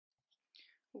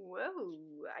Whoa,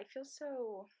 I feel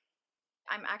so.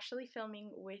 I'm actually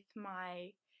filming with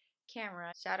my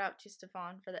camera. Shout out to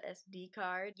Stefan for the SD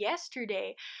card.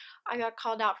 Yesterday, I got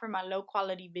called out for my low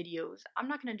quality videos. I'm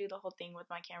not gonna do the whole thing with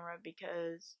my camera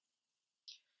because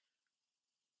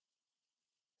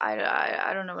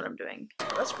I don't know what I'm doing.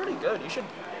 That's pretty good. You should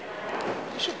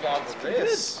vlog with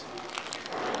this.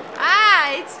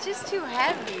 Ah, it's just too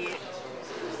heavy.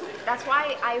 That's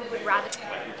why I would rather.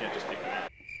 You can't just pick it up.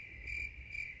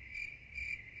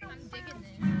 I'm digging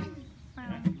this.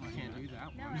 You can't do that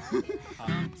one.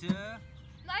 Come to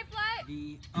Lifeline!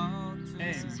 the altar.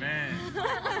 Hey, man.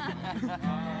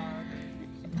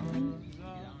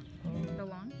 So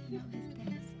long?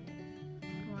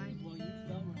 Why?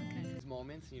 These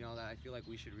moments, you know, that I feel like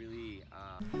we should really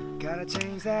Gotta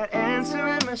change that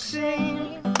answering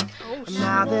machine.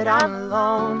 Now that I'm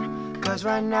alone, cause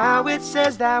right now it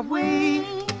says that we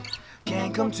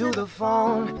can't come to the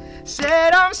phone.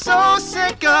 Said I'm so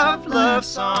sick of love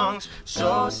songs,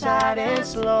 so sad and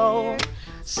slow,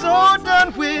 so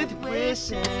done with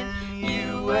wishing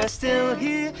you were still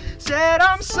here. Said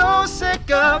I'm so sick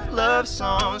of love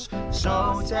songs,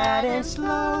 so sad and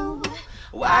slow.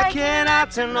 Why can't I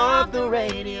turn off the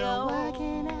radio? Why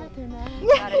can't I turn off?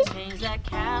 Gotta change that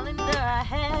calendar I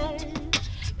had.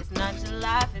 It's not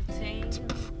July 15th.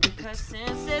 Because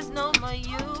since there's no more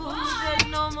you, there's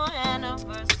no more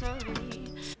anniversary.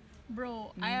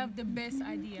 Bro, I have the best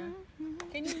idea.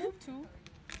 Can you move too?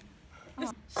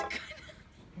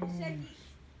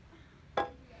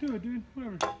 Do it, dude.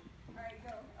 Whatever.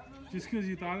 Just because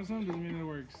you thought of something doesn't mean it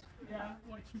works.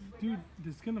 Dude,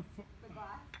 this is gonna.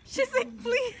 She's like,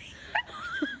 please.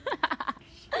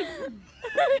 Well,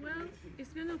 it's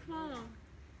gonna fall.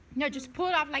 No, just pull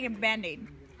it off like a band-aid. And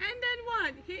then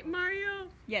what? Hit Mario?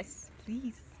 Yes,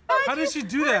 please. How did she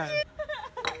do that?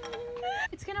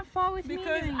 It's gonna fall with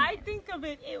Because me. I think of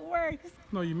it, it works.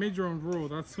 No, you made your own rule.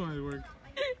 That's why it worked.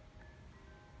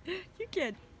 You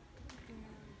can't.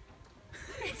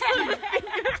 Are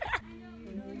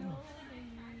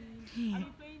you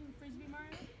playing Frisbee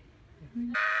Mario?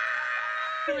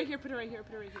 Put it right here, put it right here,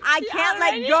 put it right here. I can't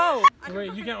let go.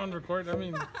 Wait, you can't unrecord. I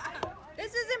mean,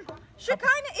 This isn't.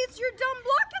 Shekinah, it's your dumb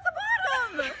block at the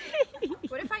bottom.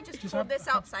 What if I just pull this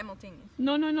out simultaneously?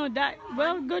 No, that.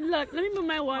 Well, good luck. Let me move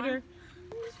my water.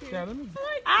 yeah, let me.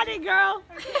 At it, girl.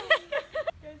 No,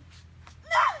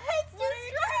 it's too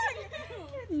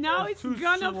strong. Now it's too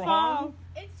gonna strong? fall.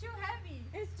 It's too heavy.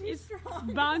 It's too It's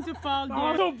strong. bound to fall.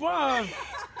 Oh, Dear. no, Bob.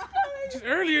 Just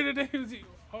earlier today was.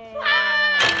 Oh.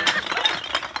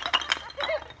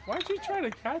 Why'd you try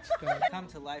to catch that? come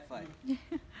to Lifeline.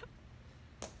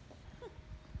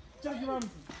 Jackie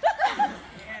Robinson.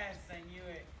 Yes, I knew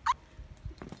it.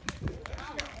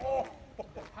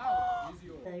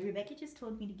 Rebecca just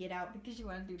told me to get out because she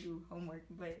wanted to do homework,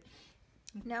 but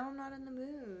now I'm not in the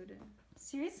mood.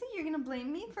 Seriously, you're gonna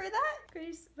blame me for that?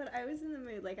 Grace, but I was in the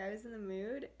mood. Like, I was in the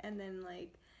mood, and then,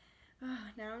 like, oh,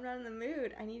 now I'm not in the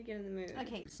mood. I need to get in the mood.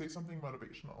 Okay. Say something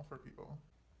motivational for people.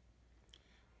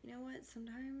 You know what?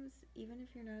 Sometimes, even if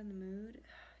you're not in the mood, you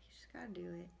just gotta do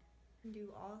it.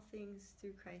 Do all things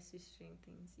through Christ who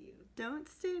strengthens you. Don't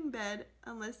stay in bed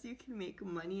unless you can make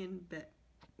money in bed.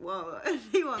 Whoa,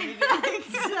 they want me to like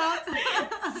stop.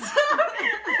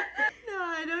 No,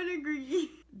 I don't agree.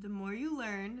 The more you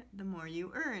learn, the more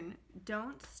you earn.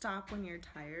 Don't stop when you're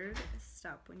tired,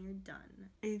 stop when you're done.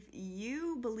 If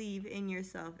you believe in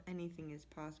yourself, anything is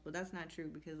possible. That's not true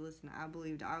because, listen, I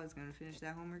believed I was going to finish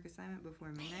that homework assignment before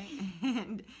midnight,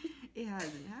 and it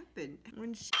hasn't happened.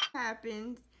 When shit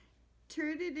happens,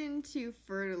 turn it into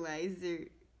fertilizer.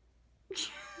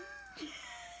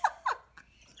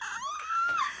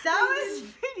 That was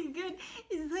pretty good.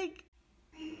 It's like,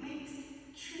 makes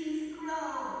trees grow.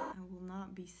 I will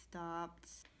not be stopped.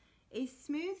 A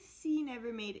smooth sea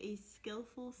never made a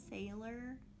skillful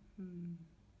sailor.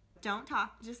 Don't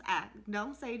talk, just act.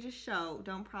 Don't say, just show.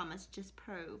 Don't promise, just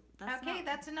prove.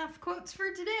 That's enough quotes for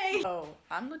today. Oh,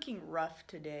 I'm looking rough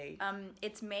today.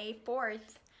 It's May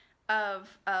 4th of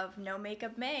No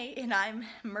Makeup May, and I'm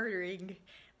murdering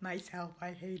myself.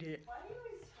 I hate it. Why do you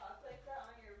always talk like that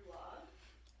on your vlog?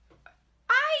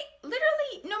 I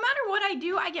literally, no matter what I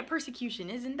do, I get persecution.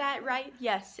 Isn't that right?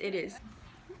 Yes, it is.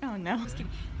 Oh no. Just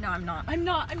kidding. No, I'm not. I'm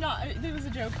not. It was a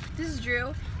joke. This is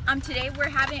Drew. Today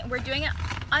we're doing an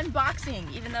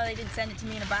unboxing, even though they didn't send it to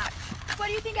me in a box. What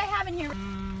do you think I have in here?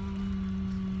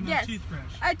 Yes.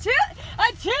 Toothbrush. A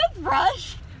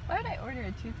toothbrush? Why would I order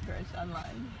a toothbrush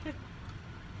online?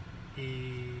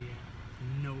 A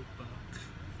notebook.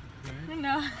 Right?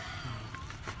 No.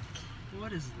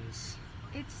 What is this?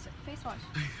 It's face wash.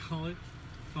 They call it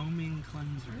foaming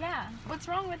cleanser. Yeah, what's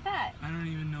wrong with that? I don't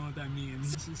even know what that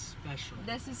means. This is special.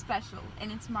 This is special,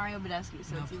 and it's Mario Badescu.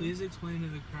 So now, it's please explain to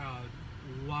the crowd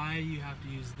why you have to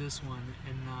use this one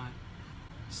and not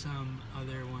some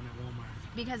other one at Walmart.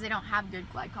 Because they don't have good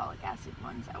glycolic acid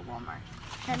ones at Walmart.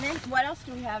 And then, what else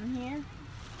do we have in here?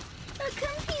 A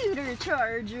computer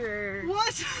charger.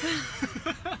 What?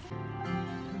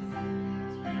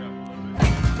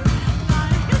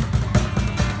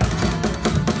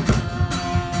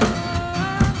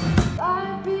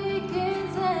 Life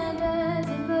begins and ends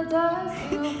in the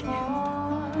dust you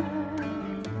form.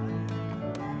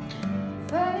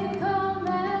 Fate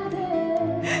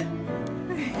commanded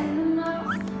and the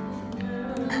mouse.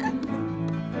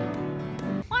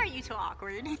 Why are you so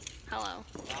awkward? Hello.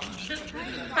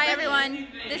 Hi everyone.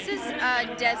 This is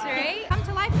Desiree. Come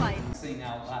to Life Life. Sing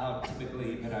out loud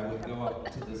typically, but I would go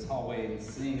up to this hallway and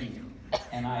sing,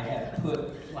 and I had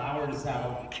put flowers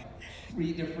out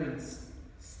 3 different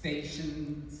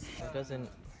stations. It doesn't.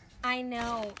 I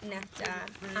know, Nefta.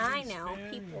 I know.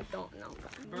 People don't know.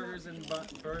 Burgers and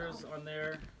burgers on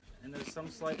there, and there's some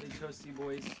slightly toasty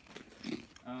boys.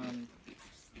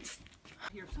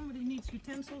 Here, if somebody needs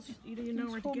utensils, either you know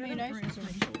where to get them or answer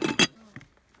me.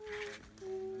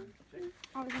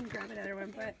 I was gonna grab another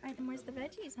one, but where's the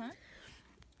veggies, huh?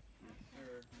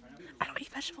 I don't eat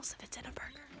vegetables if it's in a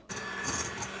burger.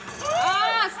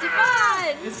 Ah,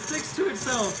 Stefan! It sticks to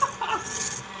itself.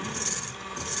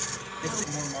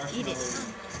 It's more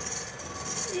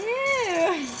marshmallows.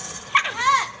 Ew!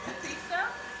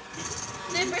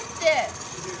 Super stiff.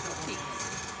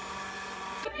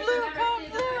 Blue cone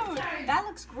blue. That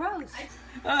looks gross.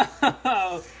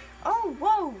 Oh,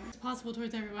 whoa. It's possible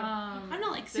towards everyone. I'm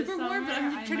not like super warm, but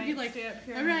I'm trying to be like,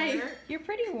 alright. You're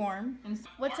pretty warm.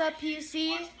 What's up,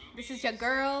 PUC? This is your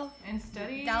girl, And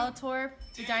study. Dalator,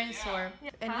 the dinosaur.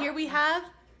 And here we have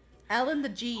Ellen the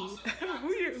G.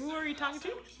 who are you talking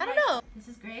to? I don't know. This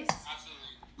is Grace.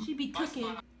 She be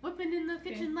cooking, whipping in the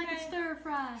kitchen like a stir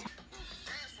fry.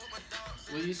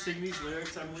 Will you sing these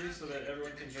lyrics, Emily, so that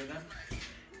everyone can hear them?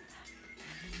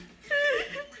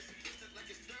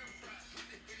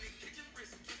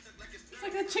 It's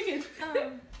like a chicken.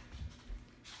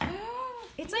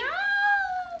 It's like,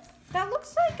 that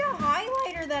looks like a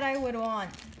highlighter that I would want.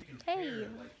 Hey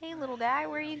little guy,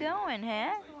 where you going,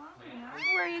 huh?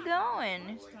 Where are you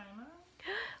going?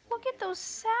 Look at those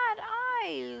sad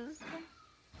eyes.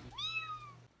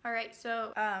 Alright,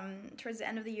 so towards the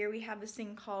end of the year we have this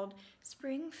thing called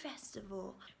Spring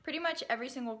Festival. Pretty much every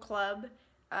single club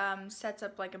sets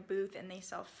up like a booth and they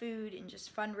sell food and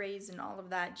just fundraise and all of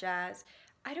that jazz.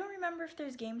 I don't remember if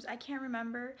there's games, I can't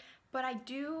remember, but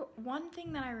one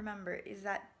thing that I remember is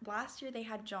that last year they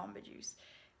had Jamba Juice.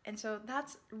 And so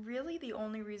that's really the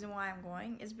only reason why I'm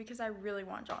going, is because I really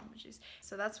want Jamba Juice.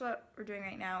 So that's what we're doing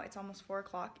right now. It's almost 4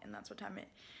 o'clock and that's what time it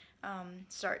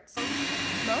starts.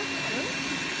 Smoke? Really?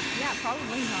 Yeah,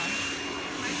 probably not.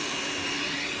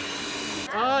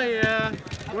 Oh yeah,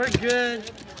 we're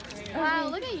good. Wow,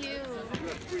 look at you.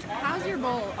 How's your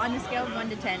bowl on a scale of 1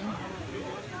 to 10?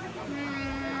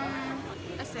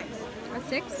 A 6. A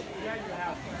 6?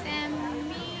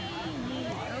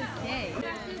 Okay.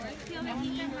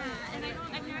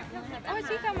 Oh, it's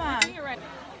Ikama.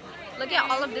 Look at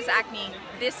all of this acne.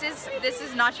 This is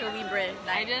Nacho Libre.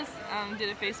 I just did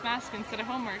a face mask instead of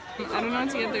homework. I don't know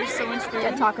what to get. There's so much food.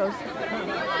 Get tacos.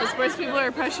 The sports people are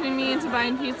pressuring me into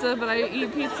buying pizza, but I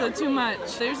eat pizza too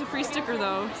much. There's a free sticker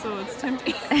though, so it's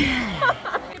tempting.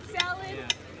 Salad.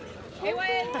 Hey,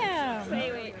 wait. Yeah.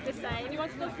 Wait. This side. You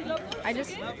want Toasty Locos? I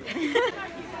just...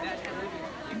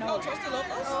 No, Toasty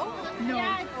Locos? Oh? No.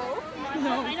 Yeah. Oh?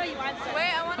 No. I know you want some.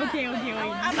 Wait, I want to... Okay, wait.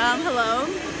 Hello.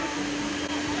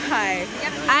 Hi.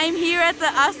 I'm here at the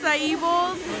acai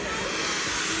bowls,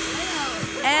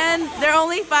 and they're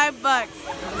only $5,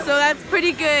 so that's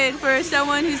pretty good for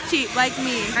someone who's cheap like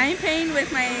me. I'm paying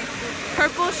with my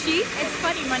purple sheet. It's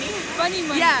funny money. Funny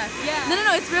money. Yeah.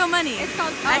 No, it's real money. It's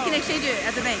called... I can exchange it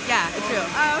at the bank. Yeah, it's real.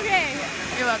 Oh, okay.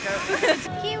 You're welcome.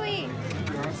 Kiwi.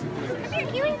 Come here,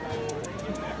 Kiwi.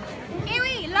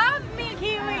 Kiwi, love me,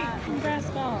 Kiwi. Brass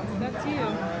balls, that's you.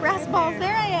 Brass balls,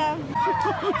 there I am.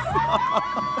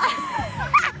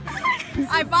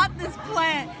 I bought this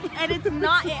plant and it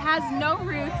has no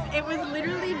roots. It was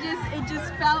literally it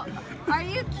just felt, are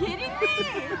you kidding me?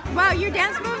 Wow, your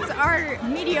dance moves are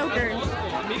mediocre.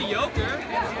 Mediocre?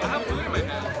 I have food in my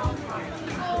hand.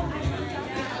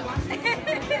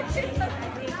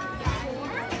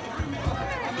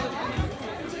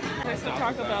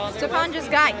 Taco Bell. Stefan just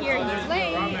got here, he's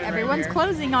late. Everyone's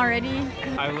closing already.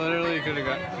 I literally could have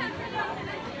got...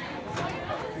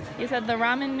 He said the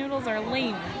ramen noodles are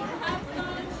lame.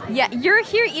 Yeah, you're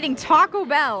here eating Taco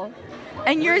Bell.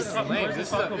 And you're... This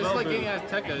is like getting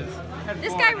Aztecas.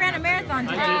 This guy ran a marathon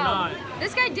today. I did not.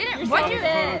 This guy didn't. You're What you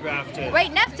photographed it.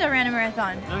 Wait, Nefta ran a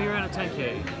marathon. No, you ran a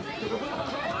 10K.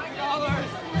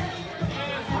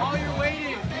 While you're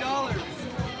waiting, $3.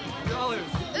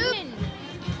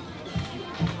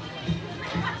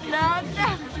 No.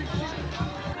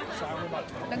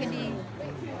 Look at these.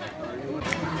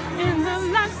 In the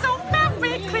light so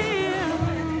very clear.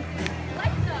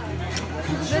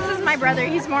 This is my brother.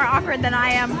 He's more awkward than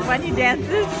I am when he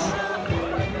dances.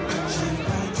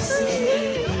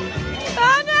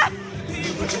 Oh no!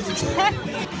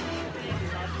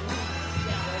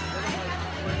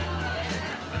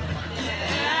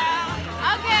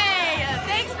 Okay,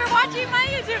 thanks for watching my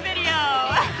YouTube video.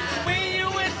 When you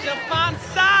wish upon a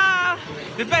star,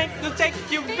 the bank will take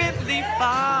you really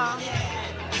far.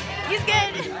 He's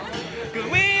good.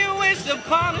 When you wish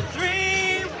upon a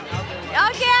dream,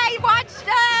 Okay, watch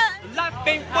life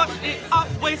ain't what it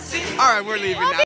always seems. All right, we're leaving now.